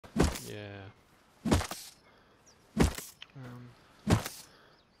Yeah.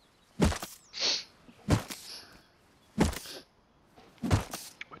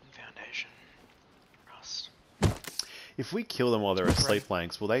 Wooden foundation. Rust. If we kill them while they're asleep,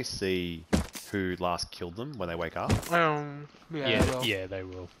 Blanks, will they see who last killed them when they wake up? Yeah, well. Yeah, they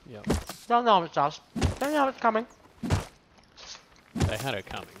will. Yep. They'll know it's us. They know it's coming. They had it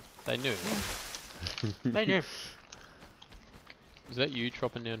coming. They knew. They knew. Is that you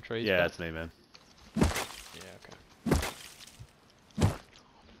chopping down trees? Yeah, Pat? it's me, man. Yeah, okay.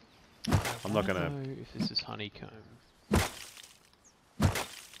 I'm not I gonna... know if this is honeycomb.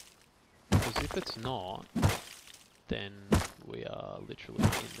 Because if it's not, then we are literally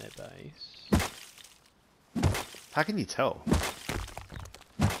in their base. How can you tell?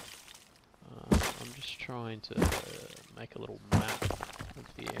 I'm just trying to make a little map of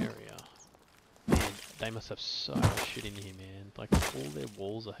the area. Man, they must have so much shit in here, man. Like, all their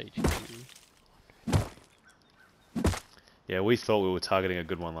walls are HQ. Yeah, we thought we were targeting a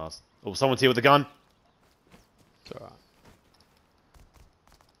good one last... Oh, someone's here with a gun! It's alright.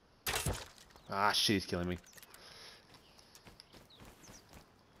 Ah, shit, he's killing me.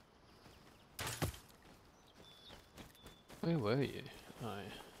 Where were you? Oh,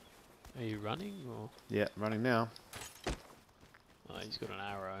 are you running, or...? Yeah, running now. Oh, he's got an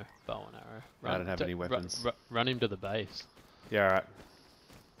arrow. Bow and arrow. I don't have any weapons. Run him to the base. Yeah, alright.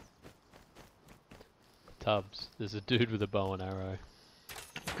 Tubbs, there's a dude with a bow and arrow.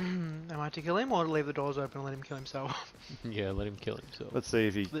 Am I to kill him or leave the doors open and let him kill himself? Yeah, let him kill himself. Let's see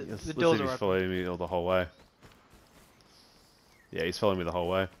if he... The let's see doors if are he's open. following me the whole way. Yeah, he's following me the whole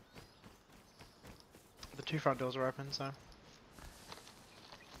way. The two front doors are open, so.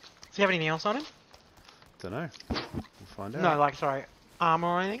 Does he have anything else on him? Don't know. We'll find out. No, like, sorry, armor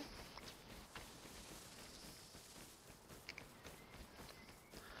or anything?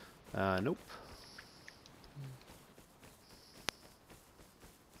 Nope.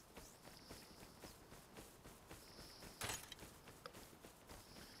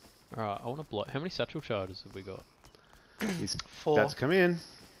 Alright, I want to blow... How many satchel charges have we got? He's 4. about to come in.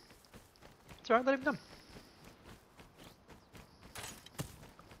 It's alright, let him come.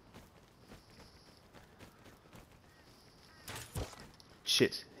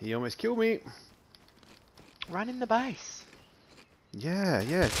 Shit, he almost killed me. Run in the base. Yeah,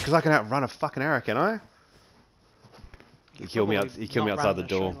 because I can outrun a fucking arrow, can I? He killed me. He killed me outside the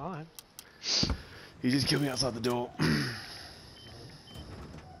door. He just killed me outside the door. It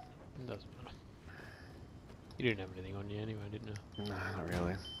doesn't matter. You didn't have anything on you anyway, didn't you? No, not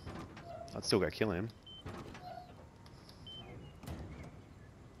really. I'd still go kill him.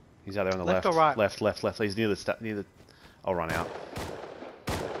 He's out there on the left. Left or right? Left. He's near the I'll run out.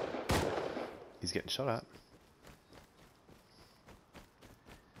 He's getting shot at.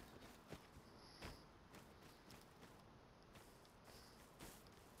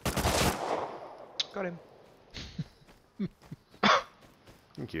 Got him.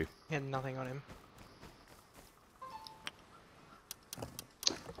 Thank you. He had nothing on him.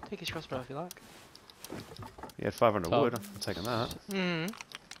 Take his crossbow if you like. He had 500 Top. wood. I'm taking that.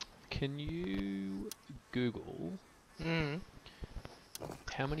 Can you Google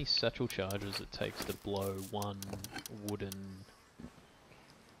how many satchel charges it takes to blow one wooden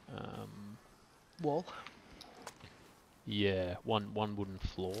Wall. yeah, one wooden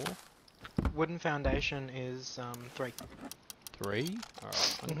floor? Wooden foundation is 3. 3?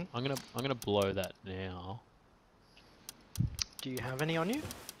 Alright, I'm gonna blow that now. Do you have any on you?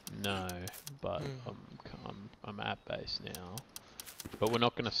 No, but I'm at base now. But we're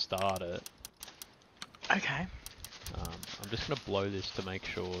not gonna start it. Okay. I'm just gonna blow this to make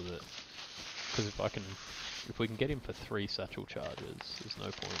sure that, because if we can get him for 3 satchel charges, there's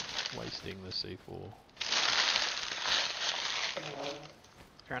no point wasting the C4.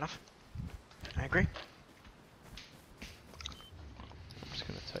 Fair enough. I agree. I'm just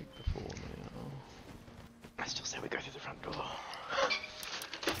gonna take the 4 now. I still say we go through the front door.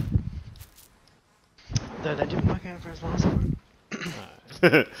 Though that didn't work out for us last time.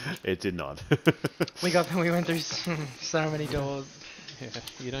 No. It did not. We went through so many doors. Yeah,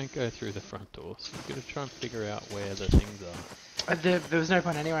 you don't go through the front doors. You've got to try and figure out where the things are. There was no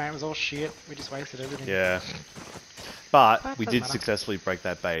point anyway, it was all shit. We just wasted everything. Yeah. But That we doesn't did matter. successfully break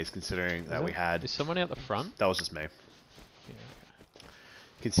that base, considering that we had... Is someone out the front? That was just me. Yeah.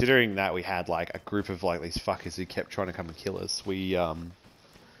 Considering that we had like a group of like these fuckers who kept trying to come and kill us, we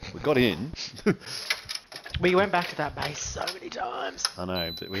got in. We went back to that base so many times. I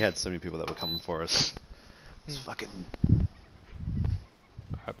know, but we had so many people that were coming for us. It's fucking...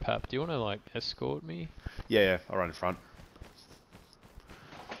 Alright, Pap, do you want to like escort me? Yeah, I'll run in front.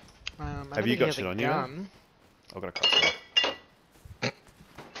 Have you got shit on you? Gun. I've got a crossbow.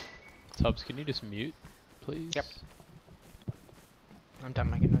 Tubbs, can you just mute, please? Yep. I'm done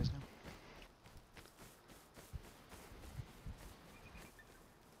making noise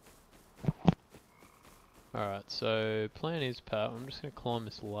now. Alright, so plan is, Pat, I'm just going to climb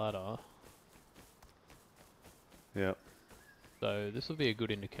this ladder. Yep. So this will be a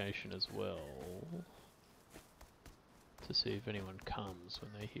good indication as well to see if anyone comes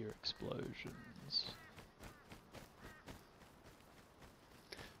when they hear explosions.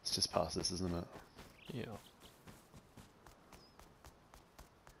 It's just past this, isn't it? Yeah.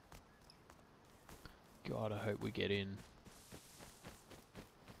 God, I hope we get in.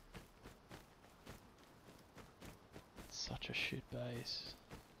 It's such a shit base.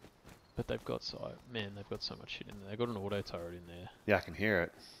 But they've got they've got so much shit in there. They've got an auto turret in there. Yeah, I can hear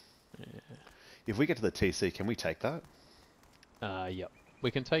it. Yeah. If we get to the TC, can we take that? Yep.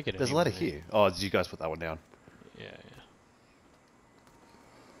 We can take it. There's a ladder here. Oh, did you guys put that one down? Yeah.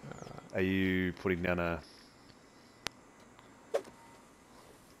 Are you putting down a...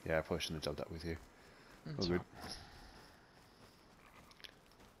 Yeah, I probably shouldn't have jumped up with you. That's All good.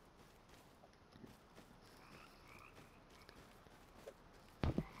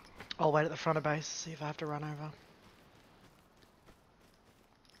 I'll wait at the front of base, see if I have to run over.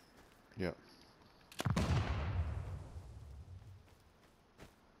 Yep.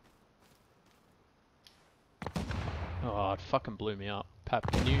 Oh, it fucking blew me up.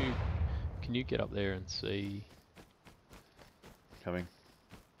 Pap, can you get up there and see Coming.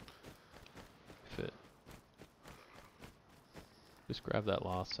 if it... Just grab that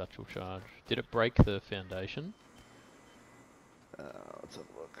last satchel charge. Did it break the foundation? Let's have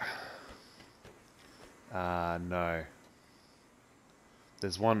a look. No.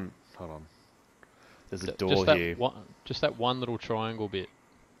 There's one... Hold on. There's a door here. Just that one little triangle bit.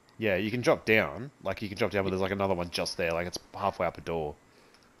 Yeah, you can drop down. Like, you can drop down, but there's like another one just there. Like, it's halfway up a door.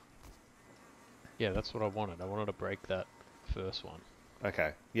 Yeah, that's what I wanted. I wanted to break that first one.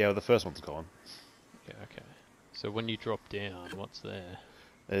 Okay. Yeah, well, the first one's gone. Yeah, okay. So when you drop down, what's there?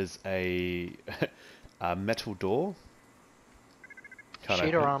 There's a, a metal door. Can't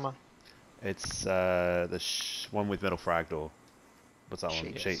Sheet or open it. armor? It's the one with metal frag door. What's that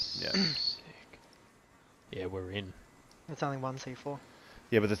one? Sheet. Sheet. Yeah. Sick. Yeah, we're in. It's only one C4.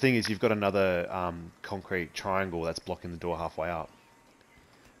 Yeah, but the thing is, you've got another concrete triangle that's blocking the door halfway up.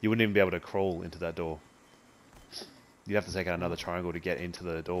 You wouldn't even be able to crawl into that door. You'd have to take out another triangle to get into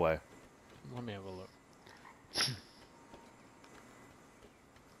the doorway. Let me have a look.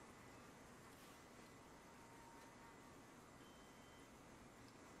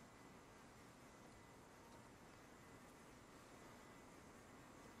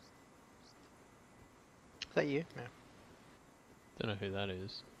 Is that you? No. Don't know who that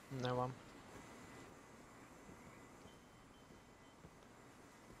is. No one.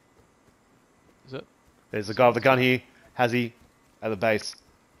 Is it? There's a guy with a gun here. Has he? At the base.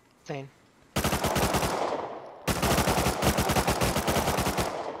 Seen.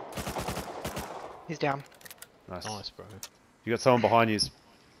 He's down. Nice. Nice, bro. You got someone behind you.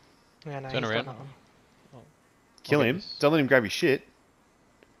 Yeah, no, Turn he's around. got nothing. Kill Okay, him. this- Don't let him grab your shit.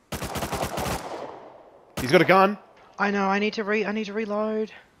 He's got a gun. I know. I need to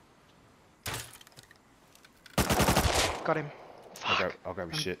reload. Got him. Fuck. I'll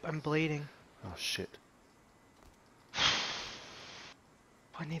grab his shit. I'm bleeding. Oh shit.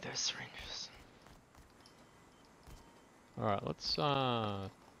 I need those syringes. Alright, let's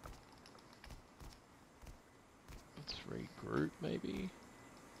regroup maybe.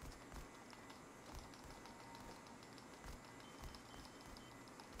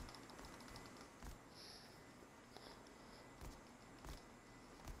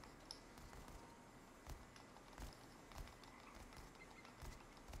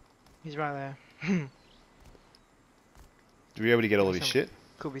 He's right there. Were you able to get all of his Some- shit?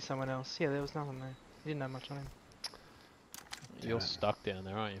 Could be someone else. Yeah, there was nothing there. He didn't have much on him. You're Yeah. stuck down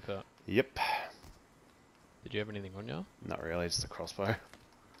there, aren't you, Pat? Yep. Did you have anything on you? Not really, just a crossbow. Yeah,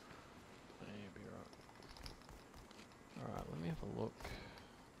 you'll be right. Alright, let me have a look.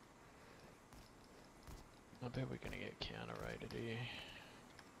 I bet we're gonna get counter-raided here.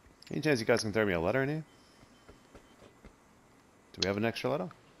 Any chance you guys can throw me a ladder in here? Do we have an extra ladder?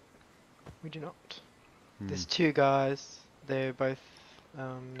 We do not. Hmm. There's two guys. They're both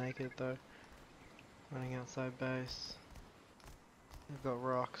naked though. Running outside base. They've got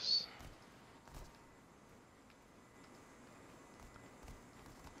rocks.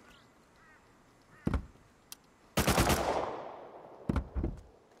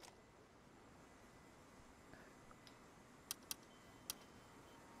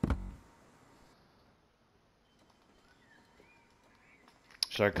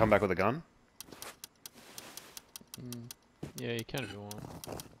 Should I come back with a gun? Mm, yeah, you can if you want.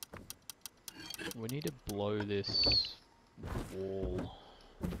 We need to blow this wall.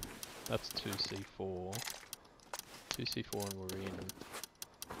 That's 2C4. 2C4 and we're in.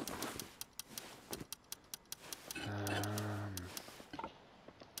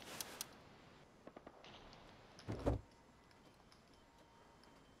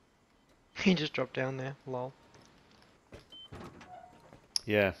 He just dropped down there, lol.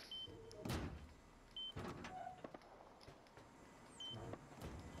 Yeah.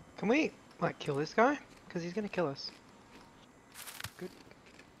 Can we, like, kill this guy? Because he's gonna kill us. Good.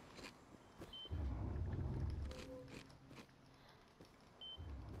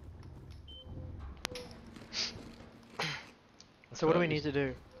 So what do we need to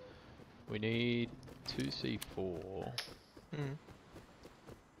do? We need 2C4 Mm.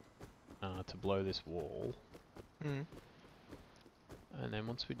 to blow this wall. Mm. And then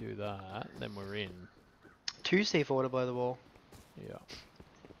once we do that, then we're in. 2C4 to blow the wall. Yeah.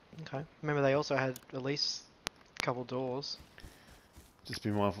 Okay. Remember they also had at least a couple doors. Just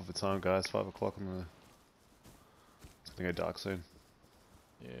be mindful for time, guys. 5 o'clock on the... It's gonna go dark soon.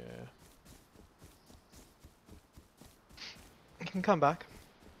 Yeah. You can come back.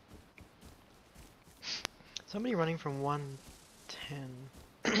 Somebody running from 110.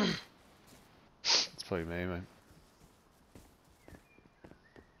 It's probably me, mate.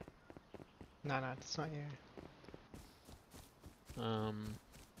 No, it's not you.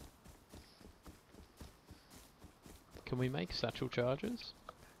 Can we make satchel charges?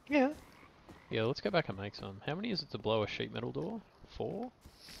 Yeah. Yeah, let's go back and make some. How many is it to blow a sheet metal door? 4?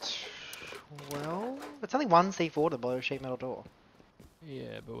 Well, it's only 1C4 to blow a sheet metal door.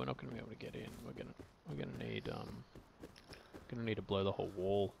 Yeah, but we're not going to be able to get in. We're gonna need to blow the whole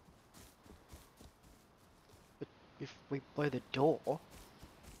wall. If we blow the door,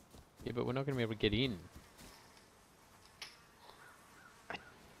 Yeah, but we're not going to be able to get in.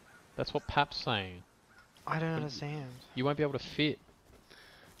 That's what Pap's saying. I don't But understand. You won't be able to fit.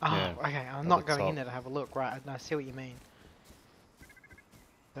 Oh, Yeah, okay. I'm at not the going in top. there to have a look. Right, I see what you mean.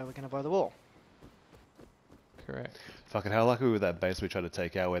 So we're gonna blow the wall. Correct. Fucking how lucky we were with that base we tried to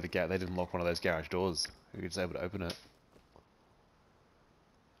take out where they didn't lock one of those garage doors. We were just able to open it.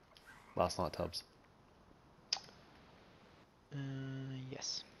 Last night, Tubbs.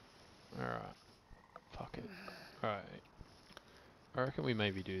 Yes. Alright. Fuck it. Alright. I reckon we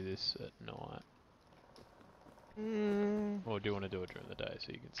maybe do this at night. Or do you want to do it during the day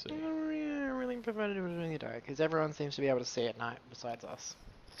so you can see? I really prefer to do it during the day because everyone seems to be able to see at night besides us.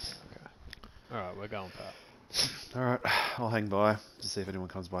 Okay. Alright, we're going, Pat. Alright, I'll hang by to see if anyone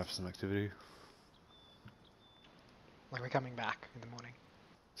comes by for some activity. Like we're coming back in the morning.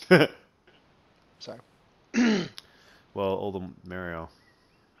 So. Well, all the merrier.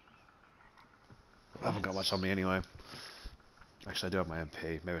 I haven't got much on me anyway. Actually, I do have my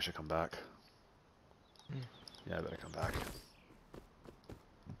MP. Maybe I should come back. Mm. Yeah, I better come back.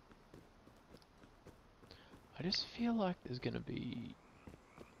 I just feel like there's gonna be...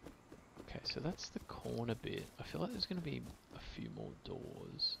 Okay, so that's the corner bit. I feel like there's gonna be a few more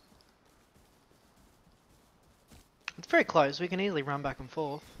doors. It's very close. We can easily run back and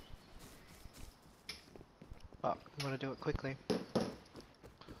forth. But we want to do it quickly.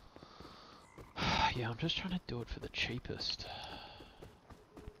 Yeah, I'm just trying to do it for the cheapest.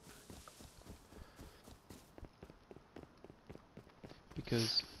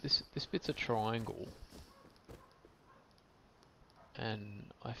 Because this bit's a triangle. And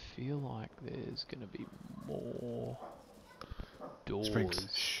I feel like there's gonna be more doors. Springs.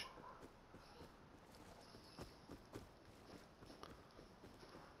 Shh.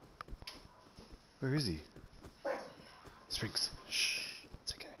 Where is he? Springs. Shh.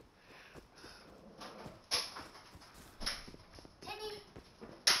 It's okay.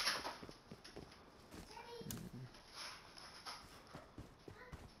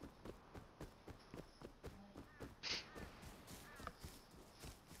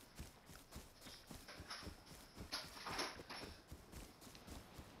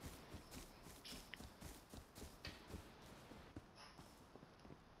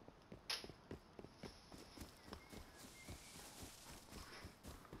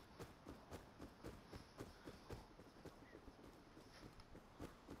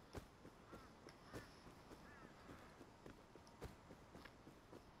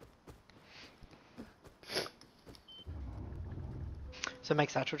 So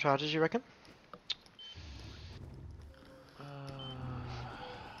make satchel charges, you reckon?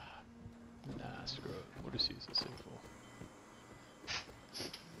 Nah, screw it. We'll just use the C4.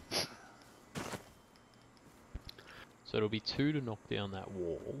 So it'll be 2 to knock down that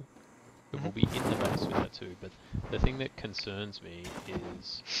wall. It will Mhm. be in the base with that 2, but the thing that concerns me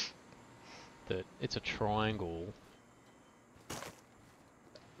is that it's a triangle,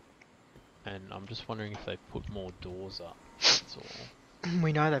 and I'm just wondering if they put more doors up, that's all.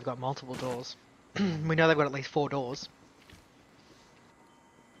 We know they've got multiple doors. We know they've got at least 4 doors.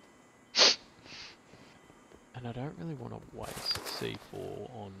 And I don't really want to waste C4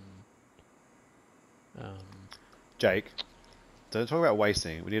 on... Jake, don't talk about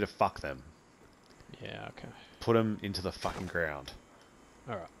wasting. We need to fuck them. yeah, okay. Put them into the fucking ground.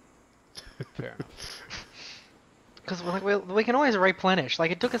 Alright. Fair enough. Because like we can always replenish.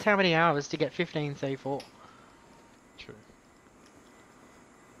 Like it took us how many hours to get 15 C4? True.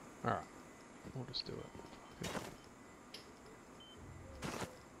 Alright. We'll just do it. Fuck it.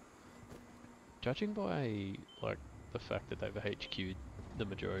 Judging by, like, the fact that they've HQ'd the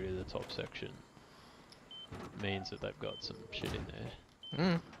majority of the top section, means that they've got some shit in there.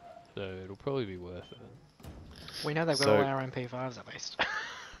 Mm. So it'll probably be worth it. We know they've got So- all our MP5s at least.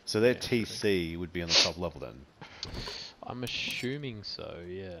 So their Yeah, true. TC would be on the top level then. I'm assuming so,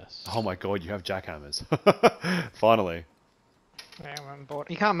 yes. Oh my god, you have jackhammers. Finally. Yeah, I'm bored.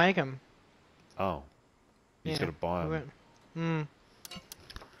 You can't make them. Oh. You just gotta buy them. Hmm.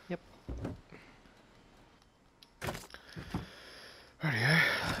 Yep. Rightio.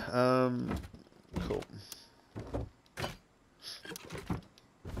 Cool.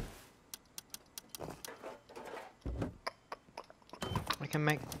 We can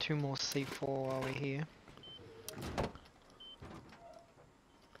make 2 more C4 while we're here.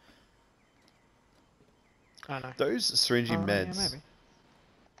 Oh no. Those syringy Oh, meds, yeah, maybe.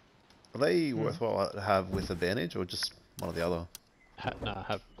 are they Hmm. worthwhile to have with Advantage or just one or the other? Nah,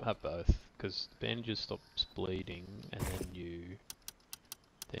 have both, because bandages stops bleeding, and then you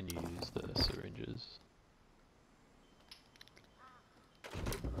use the syringes.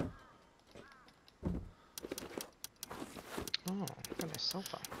 Oh, got no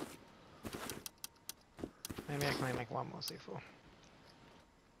sulfur. Maybe I can only make 1 more C4.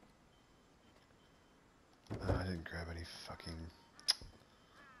 I didn't grab any fucking...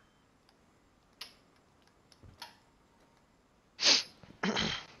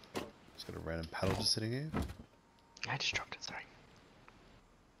 Just got a random paddle just sitting here. I just dropped it, sorry.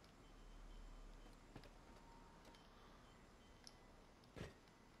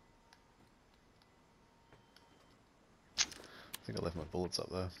 I think I left my bullets up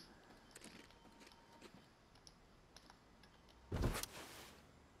there.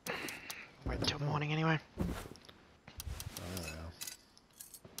 Wait till morning anyway. Oh, there they are.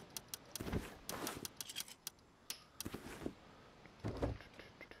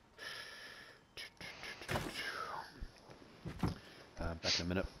 Back in a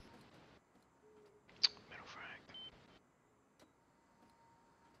minute. Metal frag.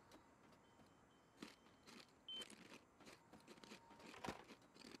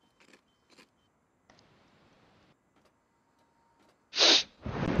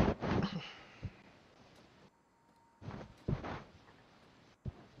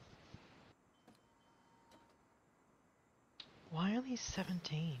 Why only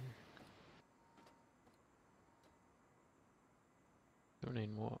 17? You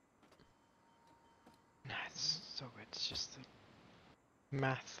mean what? Nah, it's so good. It's just the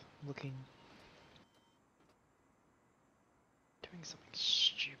math looking. Doing something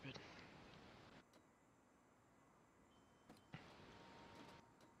stupid.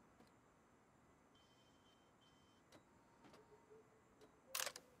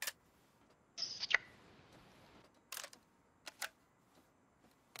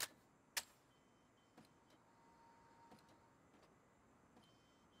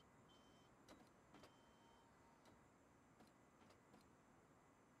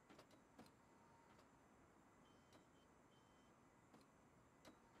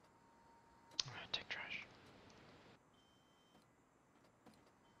 Tech trash.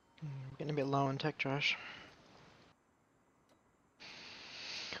 We're getting a bit low on tech trash.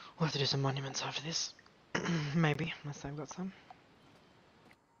 We'll have to do some monuments after this. Maybe, unless they've got some.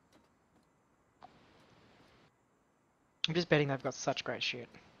 I'm just betting they've got such great shit.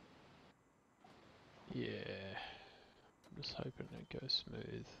 Yeah. I'm just hoping it goes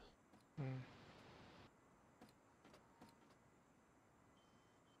smooth. Mm.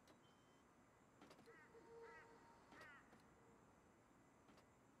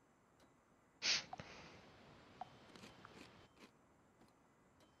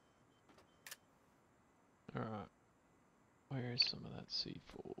 Alright. Where is some of that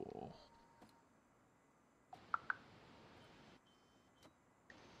C4?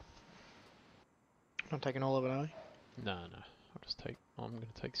 Not taking all of it, are we? No, no. I'll just take. I'm gonna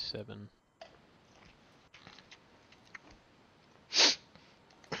take 7.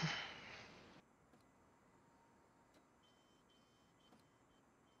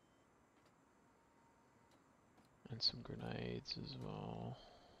 And some grenades as well.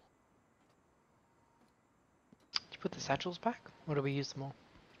 Did you put the satchels back? Or do we use them all?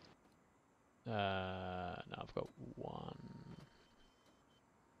 No, I've got 1.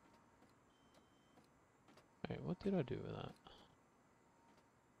 Wait, what did I do with that?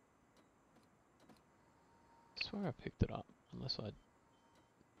 I swear I picked it up, unless I... Did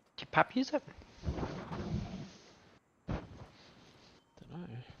your pap use it? don't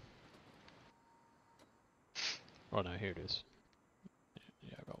know. Oh no, here it is.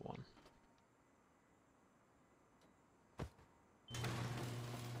 Yeah, I got 1.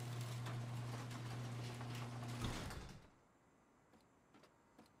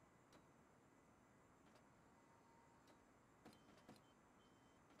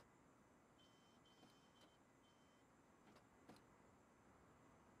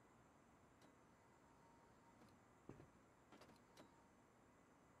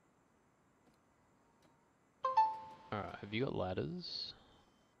 Alright, have you got ladders?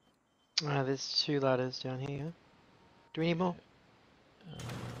 There's 2 ladders down here. Do we need more? Um,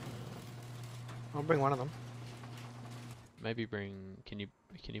 I'll bring one of them. maybe bring... Can you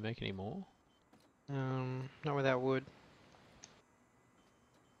make any more? Not without wood.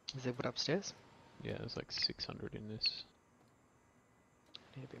 Is there wood upstairs? Yeah, there's like 600 in this.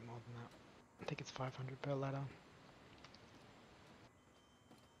 I need a bit more than that. I think it's 500 per ladder.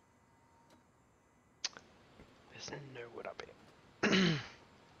 There's no wood up here.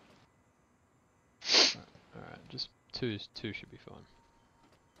 Alright, just 2 should be fine.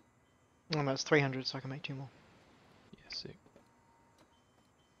 Oh, that's 300, so I can make 2 more. Yeah, sick.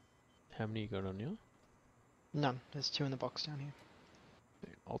 How many you got on you? None. There's 2 in the box down here.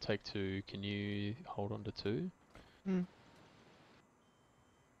 I'll take 2. Can you hold on to 2? Hmm.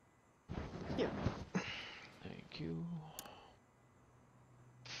 Yeah. Thank you.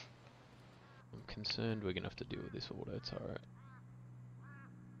 I'm concerned we're gonna have to deal with this auto turret.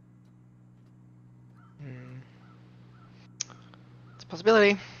 Hmm. It's a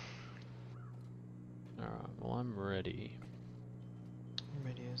possibility. Alright, well I'm ready. I'm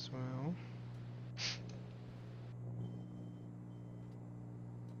ready as well.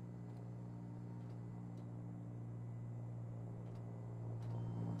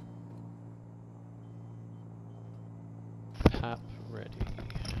 Pap ready.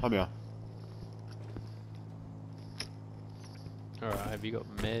 I'm here. Alright, have you got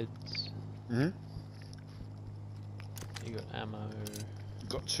meds? Mm-hmm. You got ammo?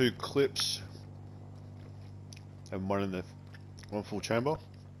 Got 2 clips. And one full chamber.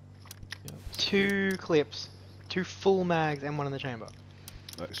 Yep. 2 clips. 2 full mags and 1 in the chamber.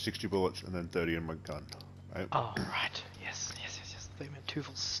 Like 60 bullets and then 30 in my gun. Right? Oh, right. Yes. I thought you meant 2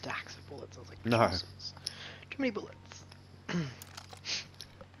 full stacks of bullets. I was like, No. Jesus. Too many bullets. Okay.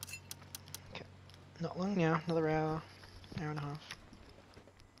 Not long now. Another hour. Hour and a half.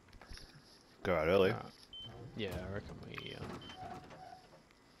 Go out early. Alright. Yeah, I reckon we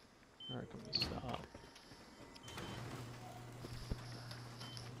start.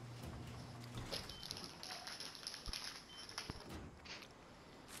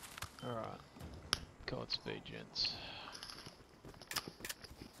 Alright. Godspeed, gents.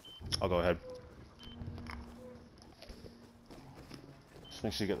 I'll go ahead. Just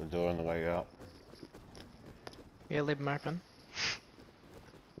make sure you get the door on the way out. Yeah, leave them open.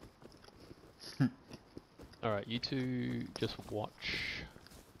 Alright, you 2 just watch.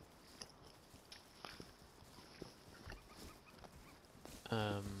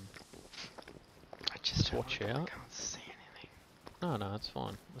 I just watch I out. can't see anything. No, it's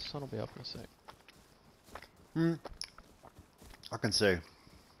fine. The sun will be up in a sec. I can see.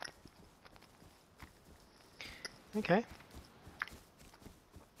 Okay.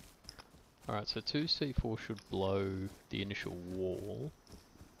 Alright, so 2 C4 should blow the initial wall.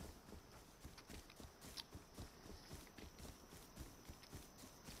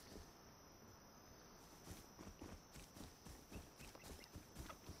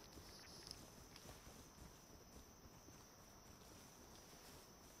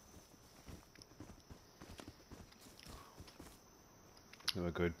 We're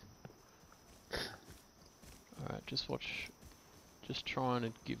good. Alright, just watch. Just trying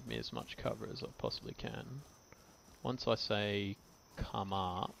to give me as much cover as I possibly can. Once I say come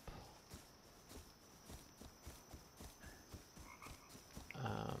up,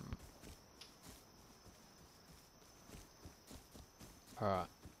 alright.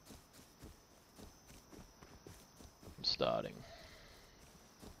 I'm starting.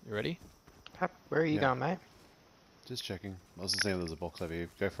 You ready? Where are you Yeah. going, mate? Just checking. I was just saying there's a box over here.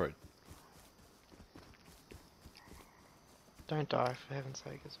 Go for it. Don't die, for heaven's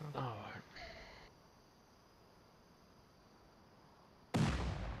sake, as well. Oh.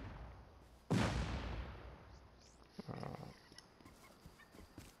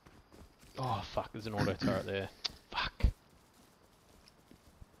 Oh fuck, there's an auto turret there. Fuck.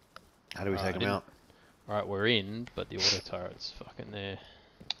 How do we Alright, take them out? Alright, we're in, but the auto turret's fucking there.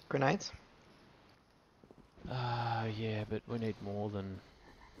 Grenades? Yeah, but we need more than...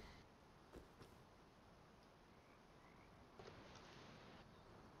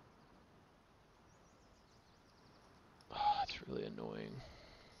 Oh, it's really annoying.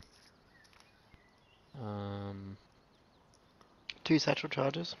 2 satchel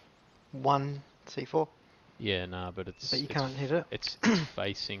charges. 1 C4. Yeah, nah, but it's... But you it's can't hit it. It's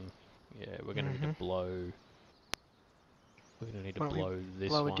facing... Yeah, we're gonna need to blow... We're gonna need to Why don't we blow this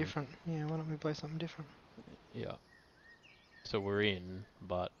Blow one. a different. Yeah, why don't we blow something different? Yeah. So we're in,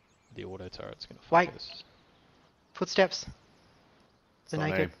 but the auto turret's gonna Wait. focus. Footsteps. It's They're not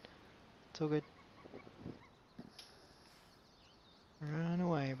naked. aim. It's all good. Run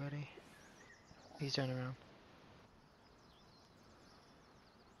away, buddy. He's turning around.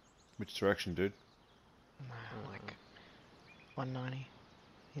 Which direction, dude? Nah, like 190.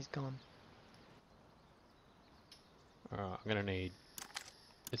 He's gone. Alright, I'm gonna need...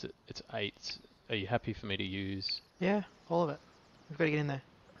 Is it... It's 8. Are you happy for me to use... Yeah, all of it. We've got to get in there.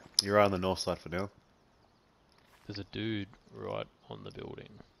 You're right on the north side for now. There's a dude right on the building.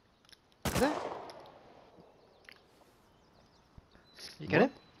 Is there? You get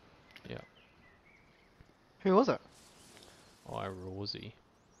What? it? Yeah. Who was it? Rosie.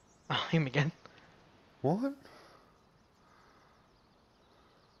 Oh, him again. What?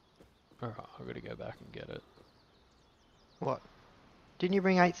 Alright, I've got to go back and get it. What? Didn't you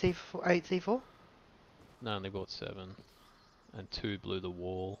bring 8 C4? 8 C4? No, I only bought 7. And 2 blew the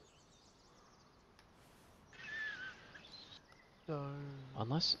wall. So...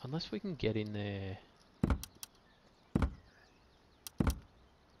 Unless we can get in there...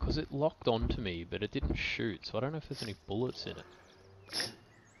 Because it locked onto me, but it didn't shoot, so I don't know if there's any bullets in it.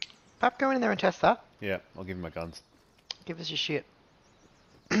 Pap, go in there and test that. Yeah, I'll give you my guns. Give us your shit.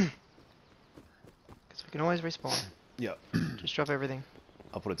 Because we can always respawn. Yeah. Just drop everything.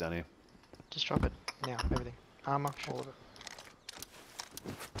 I'll put it down here. Just drop it. Now, everything. Armor, all of it.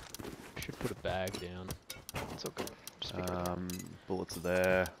 Should put a bag down. It's all good. Just pick it up. Bullets are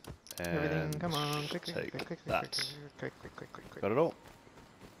there. And Everything, come on. Quick, quick, take quick, quick, quick, that. quick, quick, quick, quick, quick. Got it all?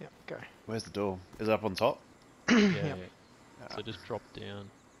 Yeah, go. Where's the door? Is it up on top? Yeah, Yep. yeah. So just drop down.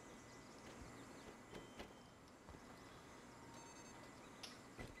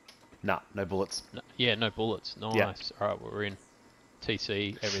 Nah, no bullets. No, yeah, no bullets. Nice. Yeah. Alright, we're in.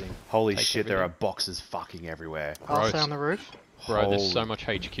 TC, everything. Holy Take shit, there are everything. boxes fucking everywhere. I'll stay Gross. on the roof. Bro, there's Holy- so much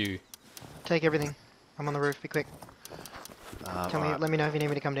HQ. Take everything. I'm on the roof. Be quick. Tell me. alright. Let me know if you need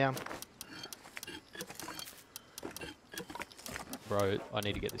me to come down. Bro, I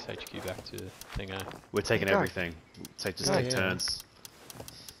need to get this HQ back to thingo. We're taking go. everything. Just Go. take Yeah. turns.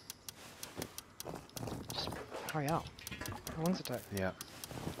 Just hurry up. How long's it take? Yeah.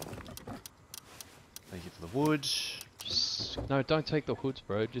 Thank you for the wood. Just, no, don't take the hoods,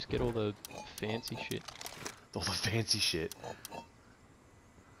 bro. Just get all the fancy shit. All the fancy shit.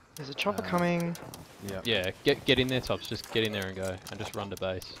 There's a chopper coming. Yeah. Yeah, get in there, Tops. Just get in there and go. And just run to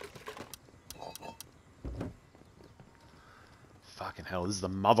base. Fucking hell, this is the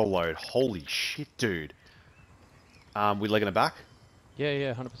mother load. Holy shit, dude. We legging it back? Yeah,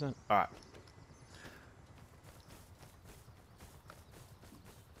 yeah, 100%. Alright.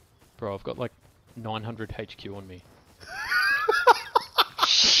 Bro, I've got like 900 HQ on me.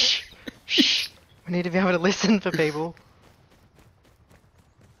 Shh. Shh. We need to be able to listen for people.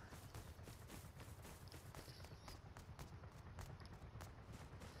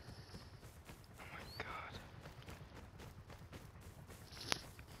 Oh my god.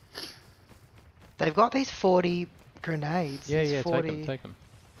 They've got these 40 grenades. Yeah, These yeah, 40... take them.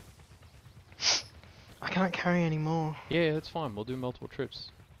 I can't carry any more. Yeah, yeah, that's fine. We'll do multiple trips.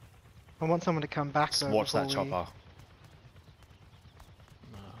 I want someone to come back Just though. watch that before we- chopper.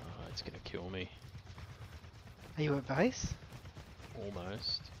 It's gonna kill me. Are you at base?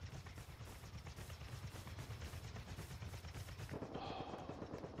 Almost.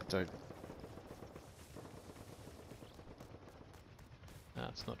 Don't. Nah,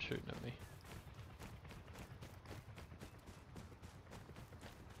 it's not shooting at me.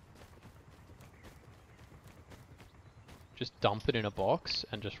 Just dump it in a box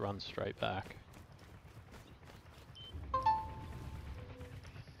and just run straight back.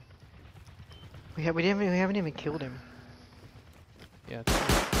 We haven't even killed him. Yeah. What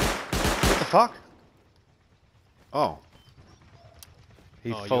the fuck? Oh.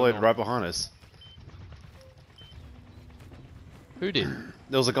 He Oh, you're followed not- right behind us. Who did?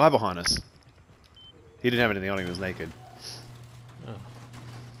 There was a guy behind us. He didn't have anything on him, he was naked.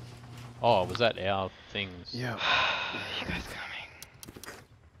 Oh, was that our things? Yeah. You guys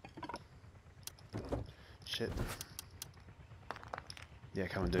coming? Shit. Yeah,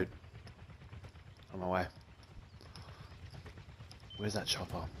 coming, dude. On my way. Where's that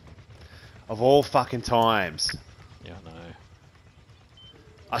chopper? Of all fucking times. Yeah, I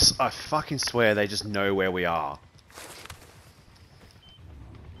know. I fucking swear they just know where we are.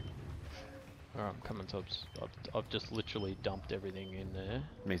 Alright, I'm coming, Tubbs. I've just literally dumped everything in there.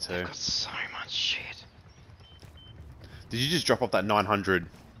 Me too. I've got so much shit. Did you just drop off that 900?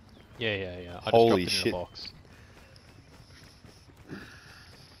 Yeah. I just Holy dropped it shit. in the box.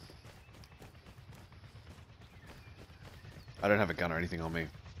 I don't have a gun or anything on me.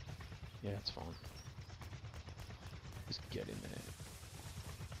 Yeah, it's fine. Just get in there.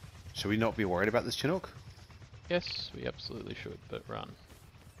 Should we not be worried about this Chinook? Yes, we absolutely should, but run.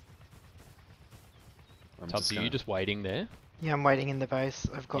 I'm Tubbs, are gonna- you just waiting there? Yeah, I'm waiting in the base.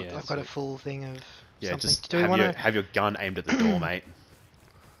 I've got Yeah, I've got a sweet. full thing of Yeah, something. just Do we have, want to? have your gun aimed at the door, mate.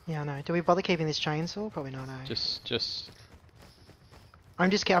 Yeah, I know. Do we bother keeping this chainsaw? Probably not. Eh? Just I'm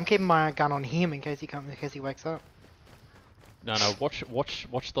keeping my gun on him in case he comes, in case he wakes up. no.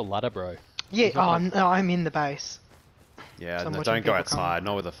 Watch the ladder, bro. Yeah. There's not Oh, no, I'm in the base. Yeah, So I'm no, watching don't go people outside,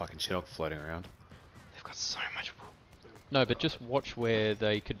 not with a fucking Chinook floating around. They've got so much. No, but just watch where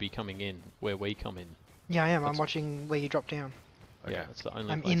they could be coming in, where we come in. Yeah, I am. I'm That's- watching where you drop down. Okay. Yeah, that's the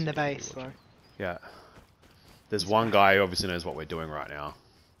only. I'm place in the you need to be base though. watching. Yeah. There's one guy who obviously knows what we're doing right now.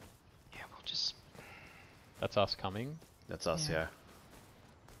 Yeah, we'll just. That's us coming. That's us, Yeah. yeah.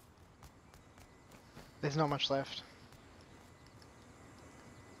 There's not much left.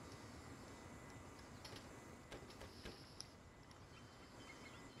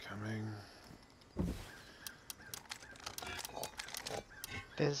 Coming.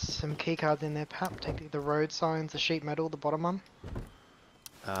 There's some key cards in there, Pap. Take the road signs, the sheet metal, the bottom one.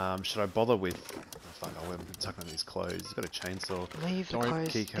 Should I bother with... Oh, fuck, I went tuck on these clothes. He's got a chainsaw. Leave the Don't worry,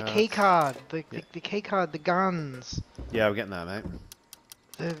 clothes. key The key cards. card. Yeah. The key card. The guns. Yeah, we're getting that, mate.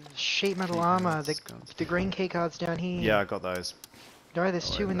 The sheet metal Key armor. cards, The guns. the green key cards down here. Yeah, I got those. No,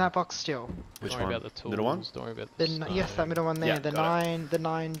 there's Oh, two wait in a that box still. Which Don't worry one? about the tools. Middle one? Don't worry about The the yes, that stone. middle one there. Yeah, the got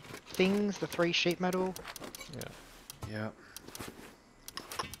nine things. The 3 sheet metal. Yeah. Yeah.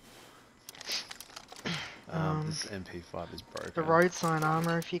 Um, this MP5 is broken. The road sign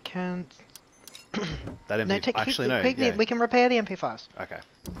armor if you can. That MP... No, take Actually, no. quick, Yeah. we can repair the MP5s. Okay.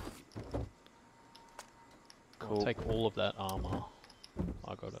 I'll Cool. take all of that armor.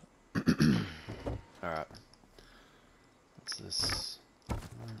 I got it. Alright. What's this?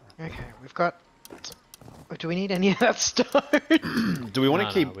 Okay, we've got. Do we need any of that stone? Do we want to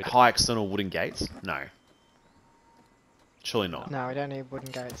No, keep we don't. high external wooden gates? No. Surely not. No, we don't need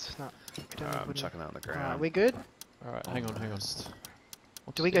wooden gates. No, we don't need I'm wooden. chucking that on the Alright, ground. we good? Alright, hang on. Almost.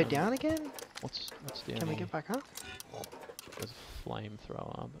 What's Do we go down again? What's down Can we here? get back up? There's a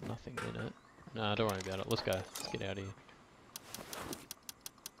flamethrower, but nothing in it. Nah, don't worry about it. Let's go. Let's get out of here.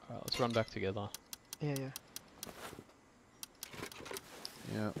 Alright, let's run back together. Yeah.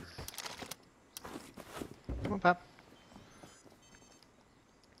 Yeah. Come on, Pap.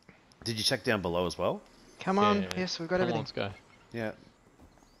 Did you check down below as well? Come on. Yeah, Yes, we've got Come on, everything. let's go. Yeah.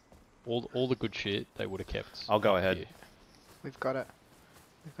 All the good shit they would have kept. I'll go up ahead. here. We've got it.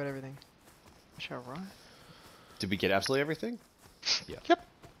 We've got everything. Shall right? Did we get absolutely everything? Yep.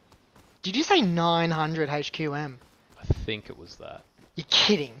 Did you say 900 HQM? I think it was that. You're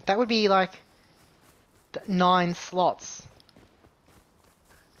kidding. That would be like 9 slots.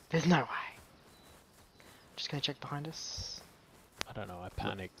 There's no way. Just gonna check behind us. I don't know. I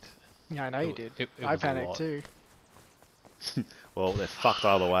panicked. Yeah, I know It you wa- did. it I was a panicked lot. too. Well, they're fucked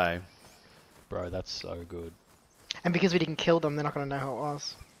either way. Bro, that's so good. And because we didn't kill them, they're not gonna know who it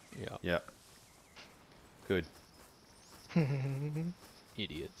was. Yeah. Yeah. Good.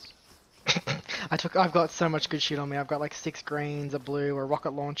 Idiots. I've got so much good shit on me. I've got like 6 greens, a blue, a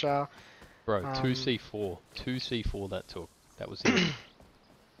rocket launcher. Bro, Um, 2C4. 2C4 that took. That was it.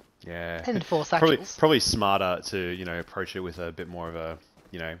 Yeah. And 4 probably satchels. probably smarter to, you know, approach it with a bit more of a,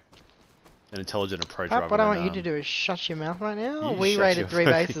 you know, an intelligent approach Pap, rather what I than, want you to do is shut your mouth right now. you We shut raided your 3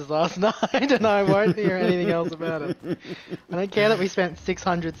 fucking- bases last night and I won't hear anything else about it. I don't care that we spent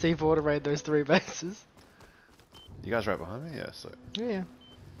 600 C4 to raid those 3 bases. You guys right behind me? Yeah, so Yeah.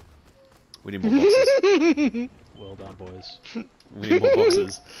 we need more boxes. Well done, boys. We need more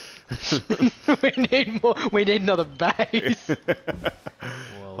boxes. we need more. We need another base.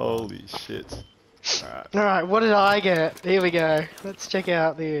 Well Holy shit. Alright. All right, what did I get? Here we go. Let's check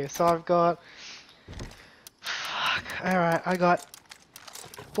out this. So I've got. Fuck. All right, I got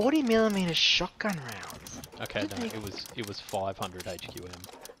 40mm shotgun rounds. done. Okay, no, it was 500 HQM,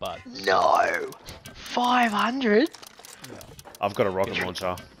 but No, 500. I've got a rocket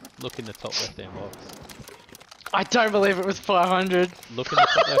launcher. look in the top left-hand box. I don't believe it was 500. Look in the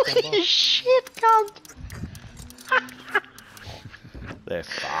top left-hand Holy box. shit, cunt. They're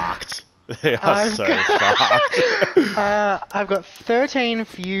fucked. They are I've so got- fucked. I've got 13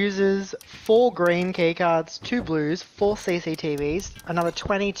 fuses, 4 green keycards, 2 blues, 4 CCTVs, another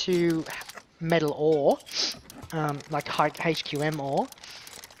 22 metal ore, like HQM ore.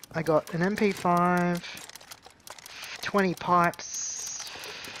 I got an MP5, 20 pipes.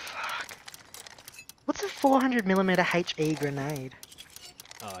 Fuck. What's a 400mm HE grenade?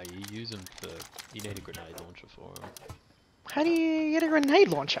 You use them for. You need a grenade launcher for them. How do you get a grenade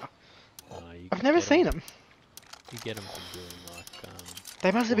launcher? I've never seen them. You get them from doing like.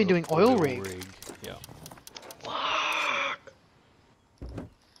 They must have been doing oil rig. Yeah. Fuck.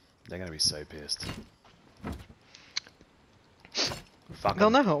 They're gonna be so pissed. Fuck They'll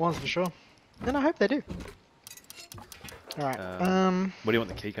 'em. know who it was for sure. And I hope they do. Alright, What do you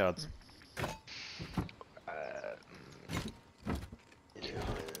want the keycards?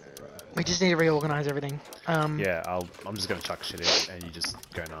 we just need to reorganize everything. Yeah, I'm just gonna chuck shit in and you just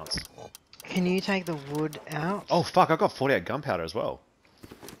go nuts. Can you take the wood out? Oh fuck, I got 48 gunpowder as well.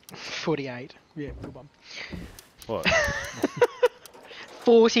 48. Yeah, good one. What?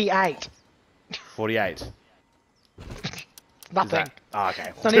 48. 48. Is Nothing. that? Oh, okay.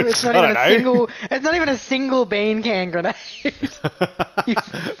 It's not even, it's not I even don't a know. single. It's not even a single bean can grenade.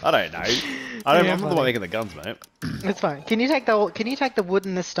 I don't know. Yeah, I'm not the buddy. one making the guns, mate. It's fine. Can you take the wood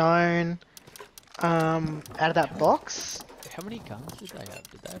and the stone out of that box? How many guns did they have?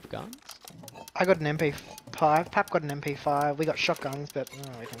 Did they have guns? I got an MP5. Pap got an MP5. We got shotguns, but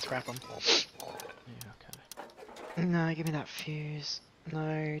we can scrap them. Yeah. Okay. No, give me that fuse.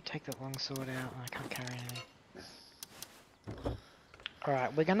 No, take that longsword out. I can't carry anything.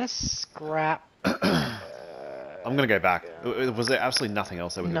 Alright, we're gonna scrap. I'm gonna go back. Was there absolutely nothing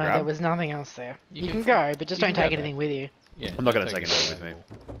else that we could No, grab? there was nothing else there. You You can- can go, but just you don't can take go anything back. with you. Yeah. I'm not gonna don't take it anything with me.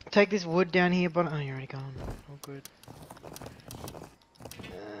 Take this wood down here, but oh, you're already gone. Oh, good.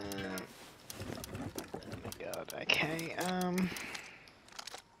 Oh my god. Okay.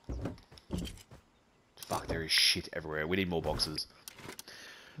 Fuck, there is shit everywhere. We need more boxes.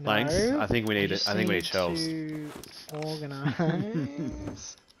 No. Langs, I think we need just I think we need shelves. to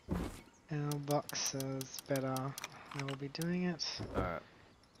organize our boxes better. I will be doing it Alright,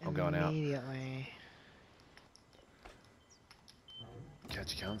 I'm going out. immediately.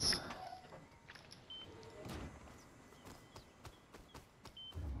 Catch your cunts.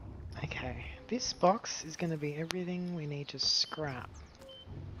 Okay, this box is going to be everything we need to scrap.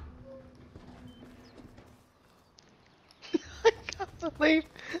 I can't believe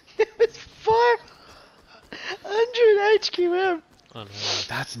there was 500 HQM. I know.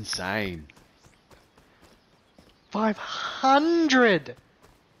 That's insane. 500!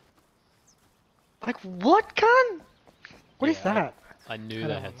 Like, what, cunt? What is Yeah, that? I knew I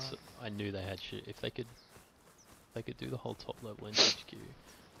they don't had. know. I knew they had shit. If they could do the whole top level in HQ.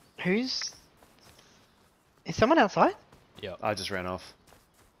 Who's... Is someone outside? Yeah. I just ran off.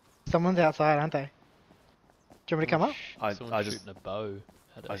 Someone's outside, aren't they? Do you want me to come up? Someone's I just- shooting a bow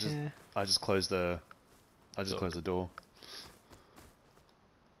at I us. just- Yeah. I just closed the Door. closed the door.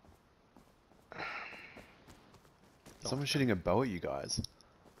 Someone's shooting a bow at you guys.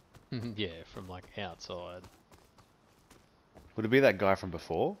 Yeah, from like outside. Would it be that guy from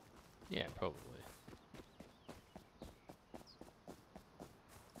before? Yeah, probably.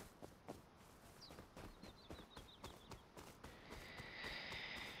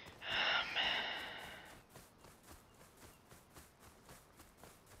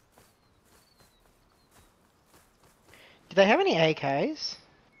 Do they have any AKs?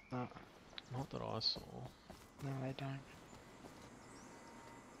 Not that I saw. No, they don't.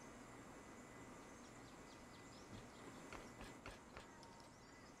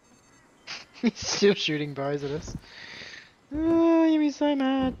 He's still shooting bows at us. Oh, you'd be so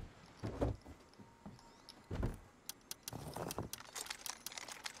mad.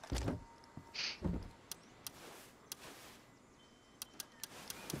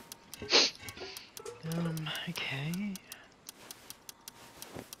 Okay.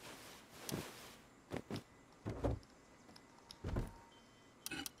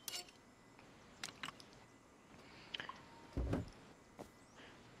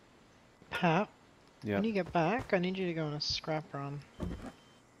 Hap, Yeah. when you get back, I need you to go on a scrap run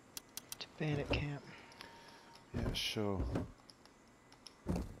to Bandit Camp. Yeah, sure.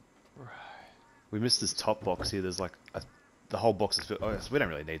 Right. We missed this top box here. There's like the whole box is filled. Oh, so we don't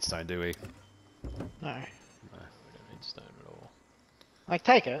really need stone, do we? No. We don't need stone at all. Like,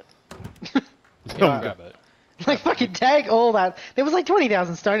 take it. Yeah, grab it. Like, fucking take all that. There was like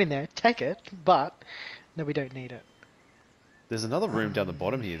 20,000 stone in there. Take it, but no, we don't need it. There's another room down the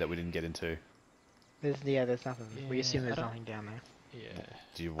bottom here that we didn't get into. There's nothing. We Yeah, assume I there's don't- nothing down there. Yeah.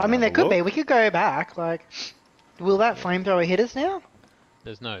 Do you I want mean, to there could be. We could go back. Like, will that flamethrower hit us now?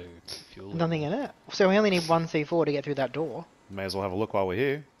 There's no fuel. Nothing in it. So we only need one C4 to get through that door. May as well have a look while we're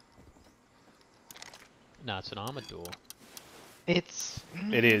here. No, it's an armored door. It's.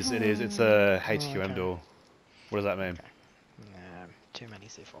 It is. It's a HQM okay. door. What does that mean? Too many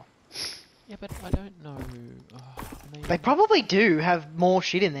C4. Yeah, but I don't know. I mean, They probably do have more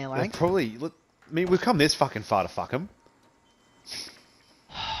shit in there, They like. probably. Look, I mean, we've come this fucking far to fuck them.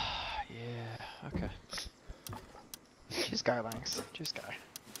 Yeah. Okay. Just go, Langs. Just go.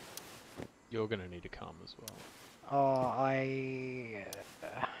 You're gonna need to come as well. Oh, I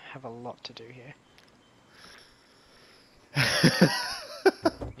have a lot to do here.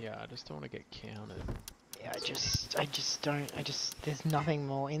 Yeah, I just don't want to get counted. Yeah, there's nothing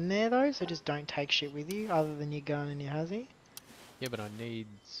more in there though, so just don't take shit with you other than your gun and your hazy. Yeah, but I need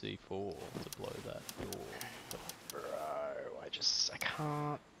C4 to blow that door. Bro, I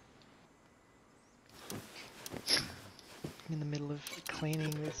can't. I'm in the middle of cleaning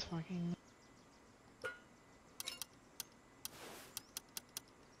this fucking.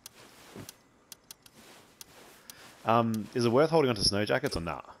 Is it worth holding onto snow jackets or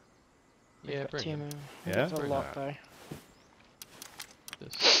not? Yeah, bring Timo. it. Yeah? That's a Bring lot that. though.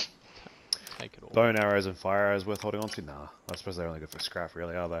 Just take it all. Bone arrows and fire arrows worth holding onto? Nah. I suppose they're only good for scrap,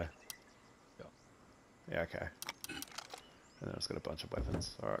 really, are they? Yeah. Yeah, okay. And then it's got a bunch of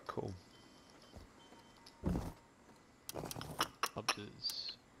weapons. Alright, cool. Hobbs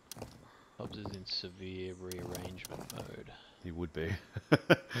is in severe rearrangement mode. He would be.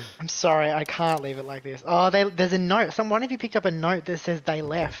 I'm sorry, I can't leave it like this. Oh, there's a note. One of you picked up a note that says they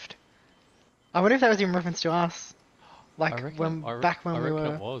left. I wonder if that was in reference to us. Like I reckon, when back when I we reckon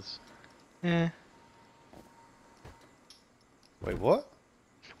were. it was. Yeah. Wait, what?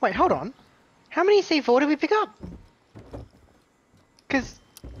 Wait, hold on. How many C4 did we pick up? Because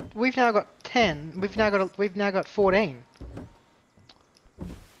we've now got 10. We've now got 14.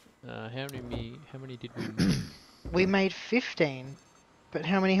 How many did we make? We made 15, but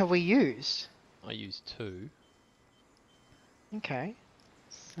how many have we used? I used 2. Okay.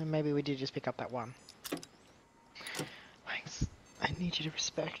 So maybe we did just pick up that one. Thanks. I need you to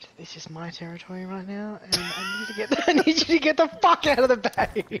respect. This is my territory right now, and I need you to get the fuck out of the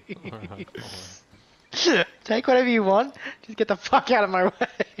base. Take whatever you want. Just get the fuck out of my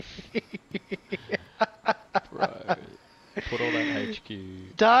way. Bro, put all that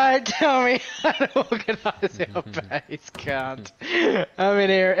HQ. Don't tell me how to organize our base, cunt. I'm in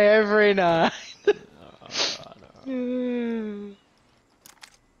here every night. No.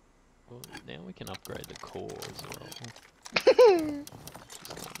 Well, now we can upgrade the core as well. Which is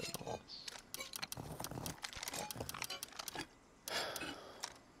kind of nice.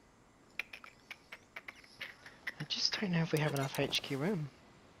 I just don't know if we have enough HQ room.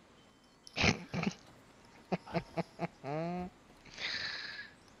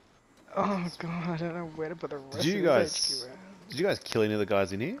 Oh god, I don't know where to put the rest Did you of guys? this HQ room. Did you guys kill any of the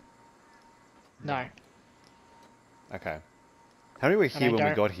guys in here? No, Okay. How many were And I here when we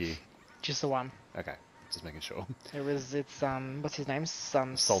don't- got here? just the one. Okay, just making sure. It's what's his name?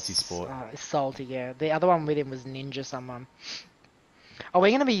 Salty Sport. Salty, yeah. The other one with him was Ninja someone. Are we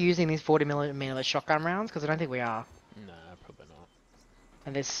going to be using these 40mm shotgun rounds? Because I don't think we are. Nah, probably not.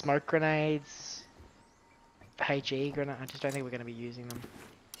 And there's smoke grenades, HE grenade. I just don't think we're going to be using them.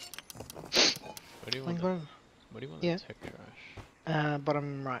 Where do you want Like, the, where do you want yeah. the tech trash?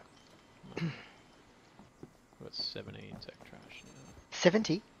 Bottom right. We've got 17 tech trash now.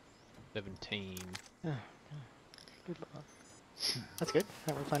 70? 17. Good lord. That's good.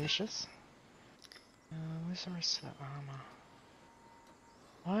 That replenishes. Where's the rest of that armor?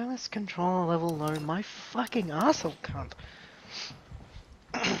 Wireless controller level low. My fucking arsehole cunt.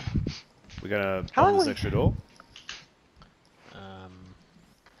 We're gonna How long bomb this will- extra door.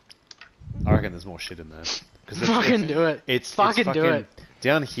 I reckon there's more shit in there. Fucking do it. It's Fucking do fucking it.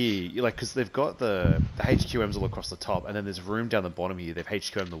 down here, like, because they've got the HQMs all across the top, and then there's room down the bottom here. They've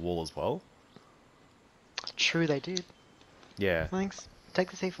HQM the wall as well. True, they did. Yeah. Thanks.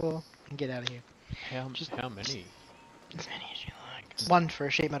 Take the C4 and get out of here. How Just- many? As many as you like. one for a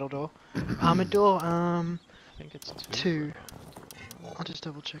sheet metal door. Armored door, I think it's two. for an armored door. I'll just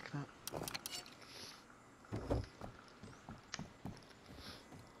double check that.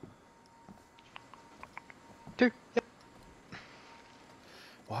 Two. Yep.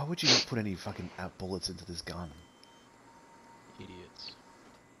 Why would you not put any fucking bullets into this gun? Idiots.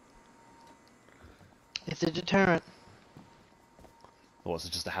 It's a deterrent. Or was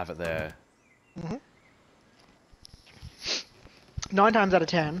it just to have it there? 9 times out of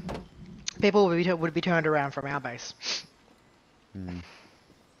 10, people would be turned around from our base. Hmm.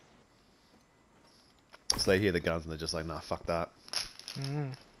 So they hear the guns and they're just like, nah, fuck that.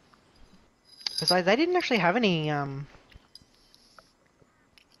 Besides, they didn't actually have any ammo,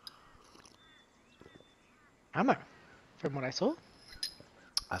 from what I saw.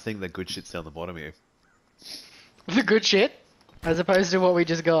 I think the good shit's down the bottom here. The good shit, as opposed to what we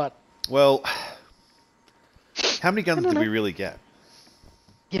just got. Well, how many guns don't did we know. really get?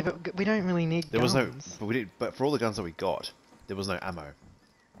 Yeah, but we don't really need There was no, guns. but we did. But for all the guns that we got, there was no ammo.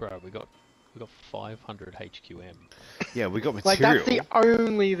 Bro, we got 500 HQM. Yeah, we got Like, material. that's the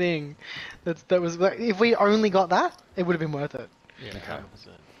only thing that was... Like, if we only got that, it would have been worth it. Yeah, Okay.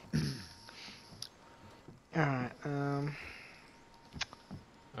 100%. Alright,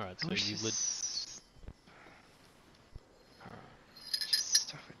 Alright, so wish you lit. this- Just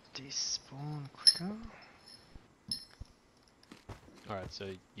stuff it despawn quicker. Alright, so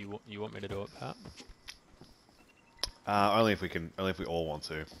you want me to do it, Pat? Only if we can. Only if we all want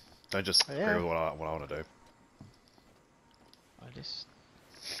to. Don't just Yeah. agree with what I want to do. I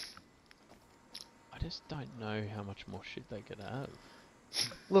just don't know how much more shit they could have.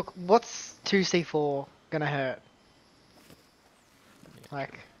 Look, what's 2C4 gonna hurt? Yeah.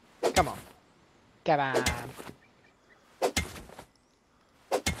 Like, come on. Come on.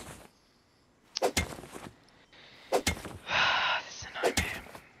 This is a nightmare.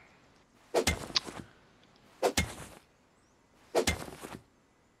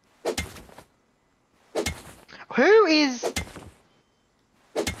 Who is...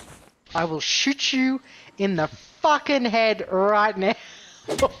 I will shoot you in the fucking head right now.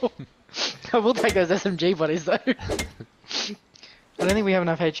 I will take those SMG bodies though. I don't think we have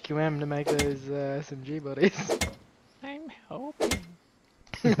enough HQM to make those SMG bodies. I'm hoping.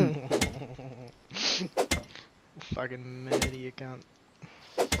 Fucking nerdy you can't.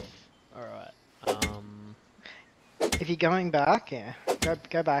 Alright, If you're going back, yeah,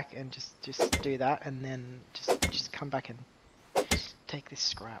 go back and just do that, and then just come back and take this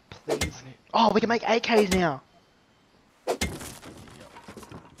scrap, please. Oh, we can make AKs now,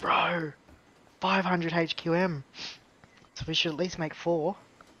 bro. 500 HQM. So we should at least make 4.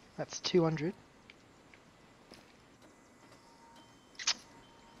 That's 200.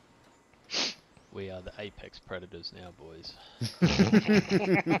 we are the apex predators now, boys.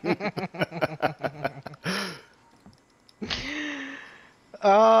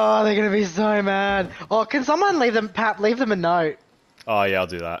 Oh, they're gonna be so mad. Oh, can someone leave them, Pat? Leave them a note. Oh yeah, I'll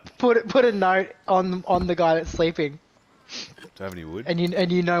do that. Put a note on the guy that's sleeping, Do I have any wood?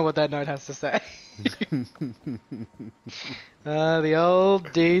 and you know what that note has to say. The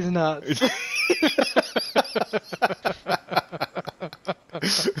old D's nuts.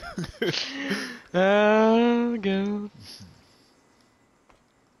 Oh god.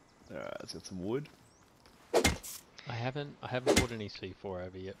 Alright, let's get some wood. I haven't bought any C4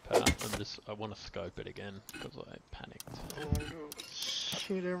 over yet, Pat. I want to scope it again because I panicked. Oh my god.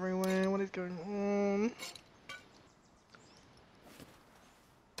 Shit everywhere. What is going on?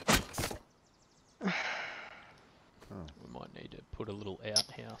 We might need to put a little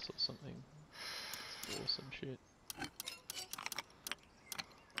outhouse or something. Or some shit.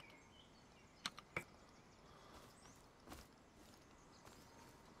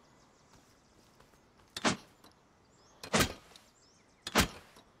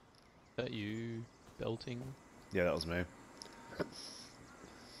 That you belting? Yeah, that was me.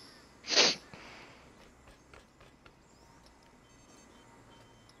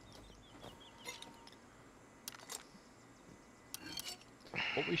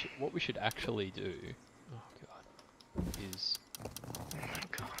 What we should actually do, oh god, is Oh my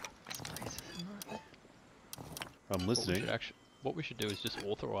god. This place is not... I'm listening. what we should do is just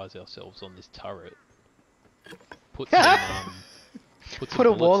authorize ourselves on this turret. Put some Put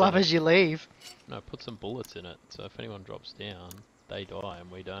a wall bullets up in it. as you leave. No, put some bullets in it, so if anyone drops down, they die and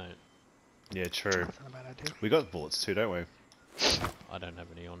we don't. Yeah, true. That's not a bad idea. We got bullets too, don't we? I don't have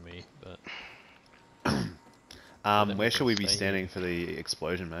any on me, but then Where we should can we be stay standing for the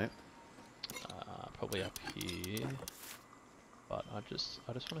explosion, mate? probably up here. But I just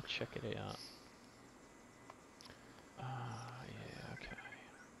want to check it out. Yeah,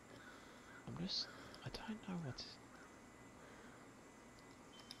 I don't know what's...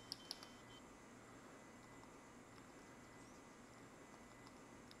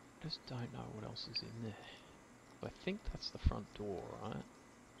 I just don't know what else is in there. I think that's the front door, right?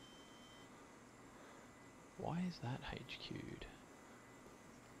 Why is that HQ'd?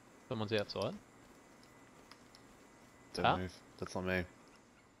 Someone's outside? Don't move. That's not me.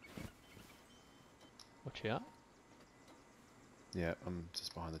 Watch out. Yeah, I'm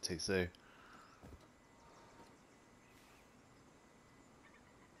just behind the TC.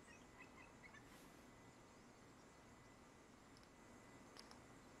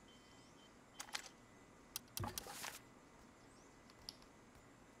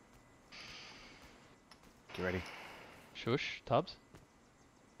 Get ready. Shush, Tubbs.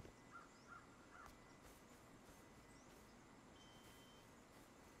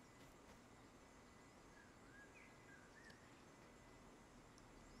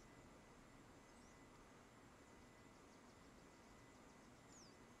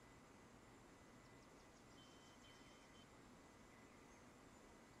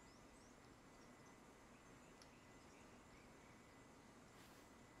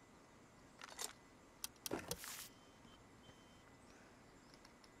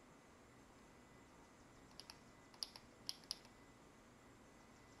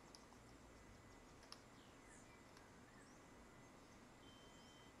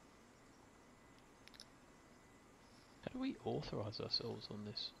 How do we authorise ourselves on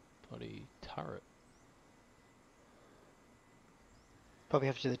this bloody turret? Probably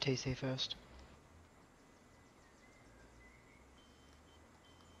have to do the TC first.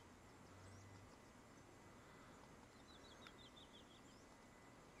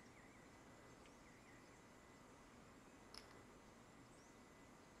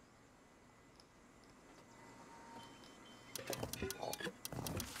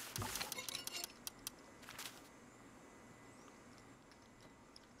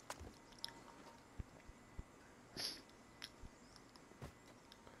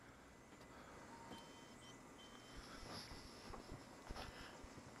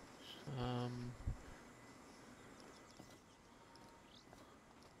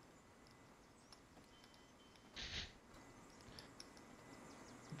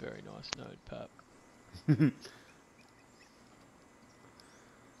 Very nice node, Pap. You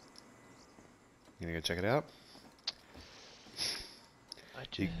gonna go check it out? I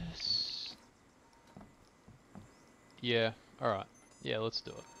just... Yeah, alright. Yeah, let's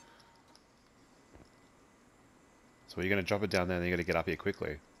do it. So you're gonna drop it down there and you gotta get up here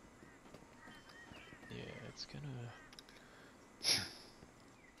quickly. Yeah, it's gonna...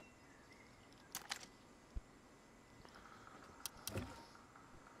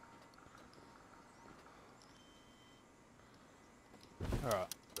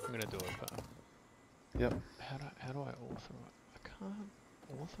 Alright, I'm gonna do it, Pap. Yep. How do I authorize? I can't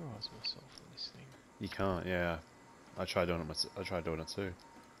authorize myself on this thing. You can't, yeah. I tried doing it I tried doing it too.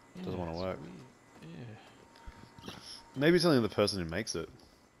 Yeah, Doesn't want to it's work. weird. Yeah. Maybe it's only the person who makes it.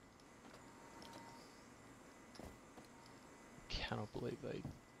 Cannot believe they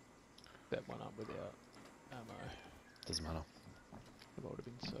set one up without ammo. Doesn't matter. It would have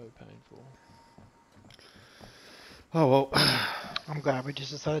been so painful. Oh well. I'm glad we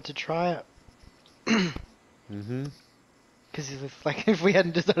just decided to try it. Mm-hmm. Because if we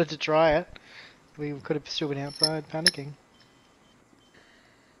hadn't decided to try it, we could have still been outside panicking.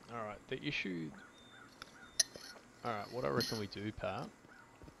 Alright, the issue... Alright, what I reckon we do, Pat,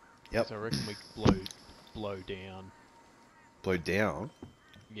 Yep. is I reckon we blow down. Blow down?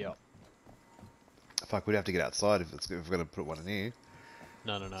 Yep. Fuck, we'd have to get outside if we're gonna put one in here.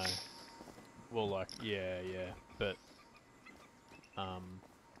 No. Well, like, yeah, but...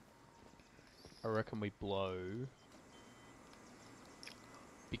 I reckon we blow...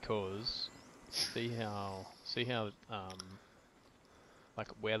 Because... See how, like,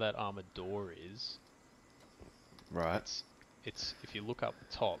 where that armored door is... Right. It's if you look up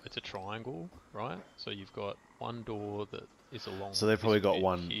top, it's a triangle, right? So you've got one door that is along. So they've probably this got bit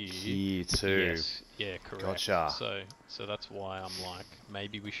one here too. Yes, yeah, correct. Gotcha. So that's why I'm like,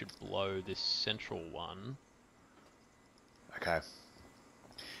 maybe we should blow this central one. Okay.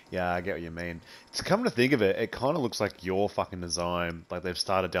 Yeah, I get what you mean. To come to think of it, it kind of looks like your fucking design. Like they've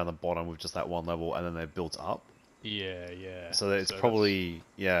started down the bottom with just that one level, and then they've built up. Yeah. So it's probably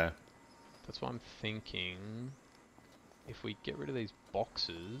yeah. That's what I'm thinking. If we get rid of these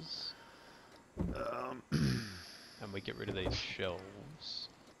boxes, and we get rid of these shelves,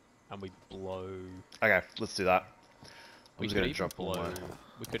 and we blow... Okay, let's do that. I'm We just could gonna even drop blow... one.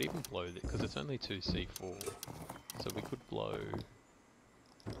 We could even blow it, because it's only 2C4. So we could blow...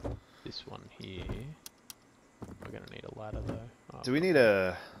 this one here. We're gonna need a ladder though. Oh, Do we need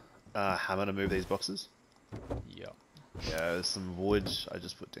a hammer to move these boxes? Yep. Yeah, there's some wood I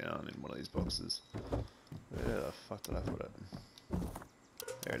just put down in one of these boxes. Where the fuck did I put it?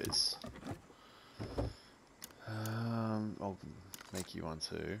 There it is. I'll make you one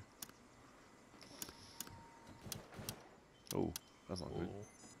too. Oh, that's not good. Ooh.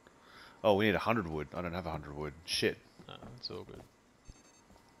 Oh, we need 100 wood. I don't have 100 wood. Shit. No, it's all good.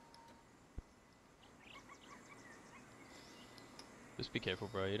 Just be careful,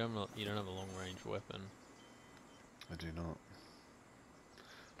 bro. You don't have a long range weapon. I do not.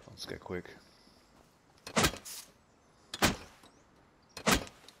 I'll just get quick.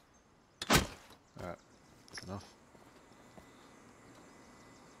 Alright, that's enough.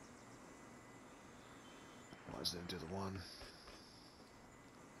 Might as well do the one.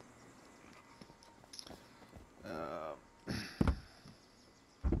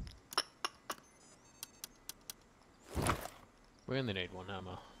 We only need one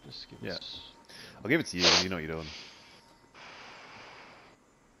hammer. Just give Yeah. us. I'll give it to you. You know what you're doing.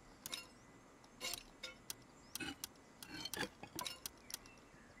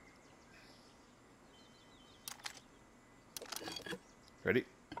 Ready?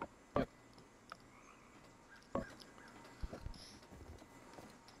 Yep.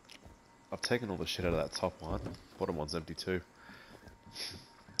 I've taken all the shit out of that top one. Bottom one's empty too.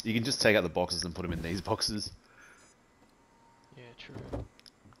 You can just take out the boxes and put them in these boxes. Yeah, true.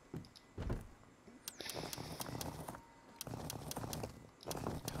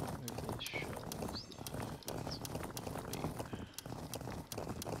 Can't move these shelves though. That's annoying.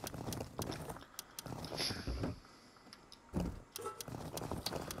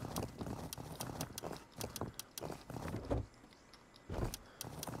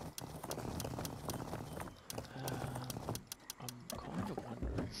 I'm kind of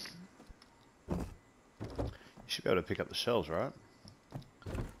wondering. You should be able to pick up the shells, right?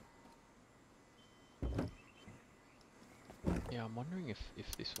 Yeah, I'm wondering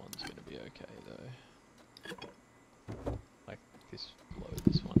if this one's gonna be okay though. Like this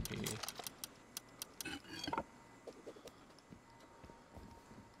one here.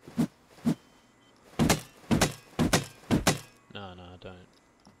 No, don't.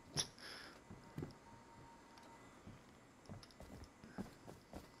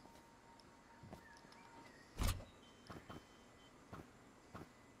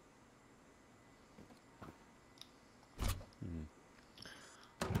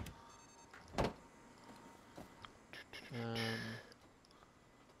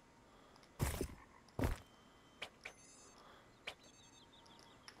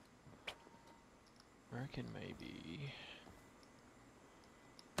 I reckon maybe.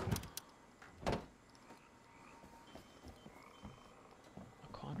 I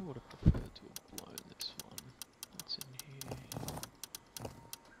kind of would have preferred to have blown this one. What's in here?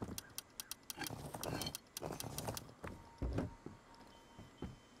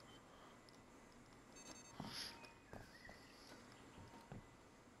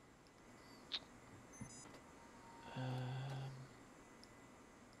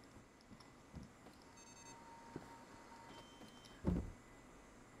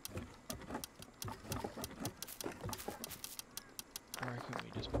 I reckon we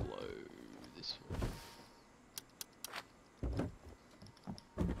just blow this one.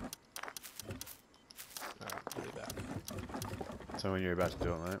 Alright, I'll be back. So when you're about to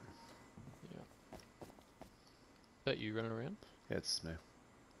do it, mate. Yeah. Is that you running around? Yeah, it's me.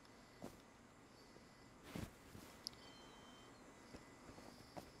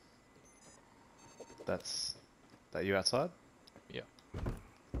 That you outside? Yeah.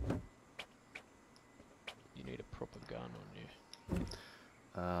 You need a proper gun on you.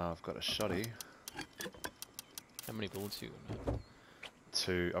 I've got a shotty. How many bullets you got,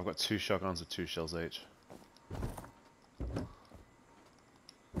 mate? I've got 2 shotguns with 2 shells each. Alright,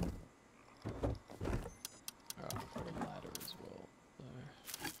 I've got a ladder as well.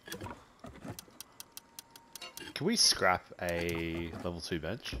 So. Can we scrap a level 2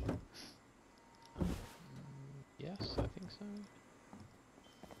 bench? Yes, I think so.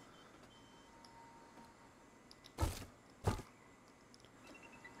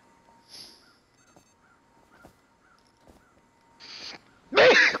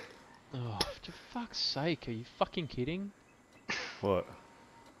 Oh, for fuck's sake, are you fucking kidding? What?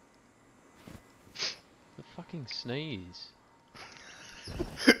 The fucking sneeze.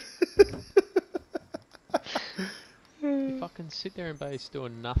 You fucking sit there in base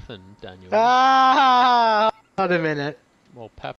doing nothing, Daniel. Ah, hold a minute. While Pap